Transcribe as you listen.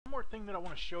thing that I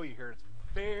want to show you here. It's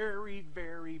very,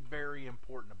 very, very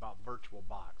important about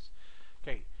VirtualBox.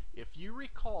 Okay, if you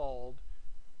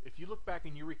look back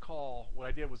and you recall, what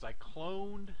I did was I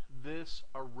cloned this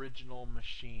original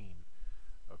machine.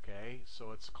 Okay,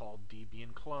 so it's called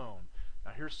Debian clone.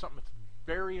 Now here's something that's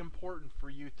very important for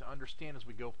you to understand as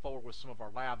we go forward with some of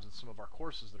our labs and some of our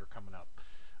courses that are coming up,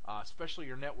 especially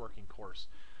your networking course.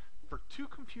 For two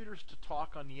computers to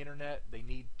talk on the internet, they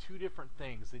need two different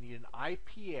things. They need an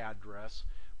IP address,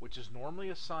 which is normally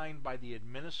assigned by the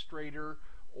administrator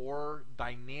or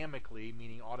dynamically,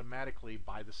 meaning automatically,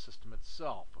 by the system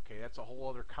itself. Okay, that's a whole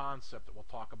other concept that we'll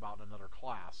talk about in another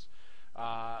class.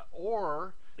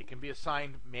 Or it can be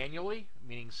assigned manually,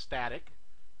 meaning static.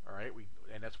 All right,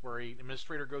 and that's where an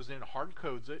administrator goes in and hard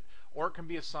codes it, or it can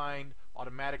be assigned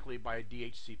automatically by a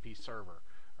DHCP server.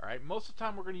 All right, most of the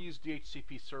time we're going to use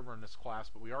DHCP server in this class,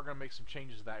 but we are going to make some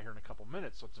changes to that here in a couple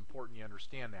minutes, so it's important you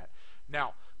understand that.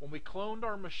 Now, when we cloned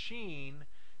our machine,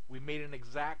 we made an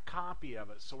exact copy of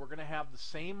it, so we're going to have the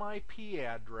same IP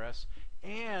address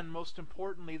and, most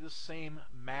importantly, the same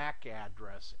MAC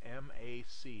address, MAC,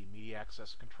 Media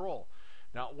Access Control.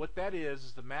 Now, what that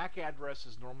is the MAC address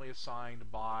is normally assigned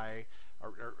by,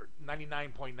 or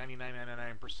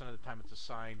 99.9999% of the time it's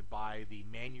assigned by the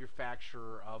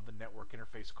manufacturer of the network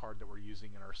interface card that we're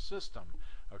using in our system.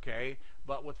 Okay,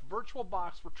 but with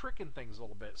VirtualBox we're tricking things a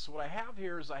little bit. So what I have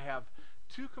here is I have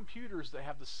two computers that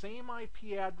have the same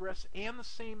IP address and the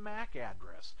same MAC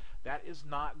address. That is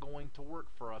not going to work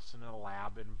for us in a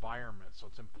lab environment, so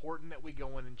it's important that we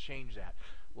go in and change that.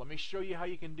 Let me show you how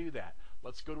you can do that.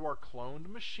 Let's go to our cloned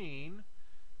machine,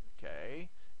 okay,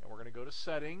 and we're going to go to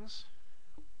settings.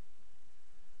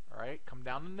 Alright, come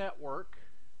down to network.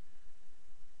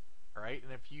 Alright,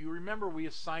 and if you remember, we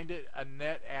assigned it a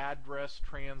net address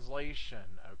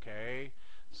translation, okay?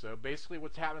 So basically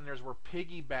what's happening there is we're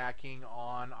piggybacking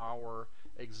on our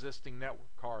existing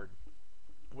network card.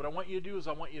 What I want you to do is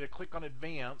I want you to click on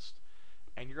advanced,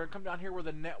 and you're going to come down here where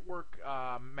the network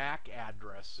MAC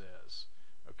address is,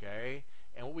 okay?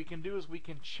 And what we can do is we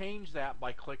can change that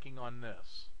by clicking on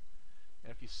this.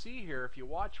 And if you see here, if you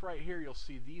watch right here, you'll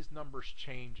see these numbers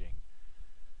changing.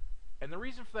 And the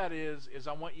reason for that is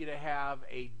I want you to have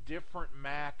a different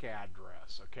MAC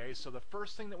address. Okay, so the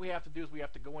first thing that we have to do is we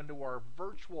have to go into our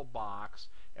VirtualBox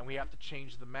and we have to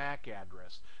change the MAC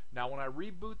address. Now, when I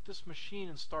reboot this machine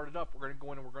and start it up, we're going to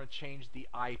go in and we're going to change the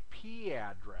IP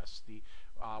address.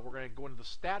 We're going to go into the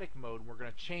static mode and we're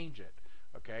going to change it.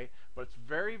 Okay, but it's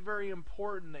very, very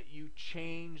important that you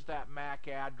change that MAC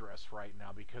address right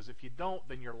now, because if you don't,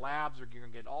 then your labs are going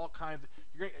to get all kinds of,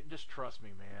 just trust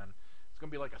me, man, it's going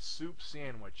to be like a soup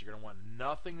sandwich. You're going to want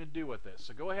nothing to do with this.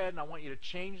 So go ahead and I want you to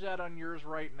change that on yours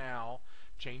right now,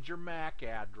 change your MAC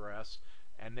address,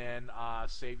 and then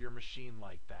save your machine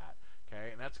like that.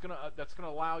 Okay, and that's gonna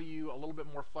allow you a little bit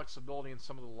more flexibility in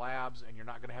some of the labs, and you're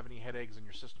not going to have any headaches, and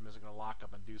your system isn't going to lock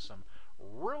up and do some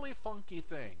really funky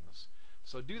things.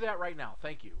 So do that right now.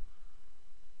 Thank you.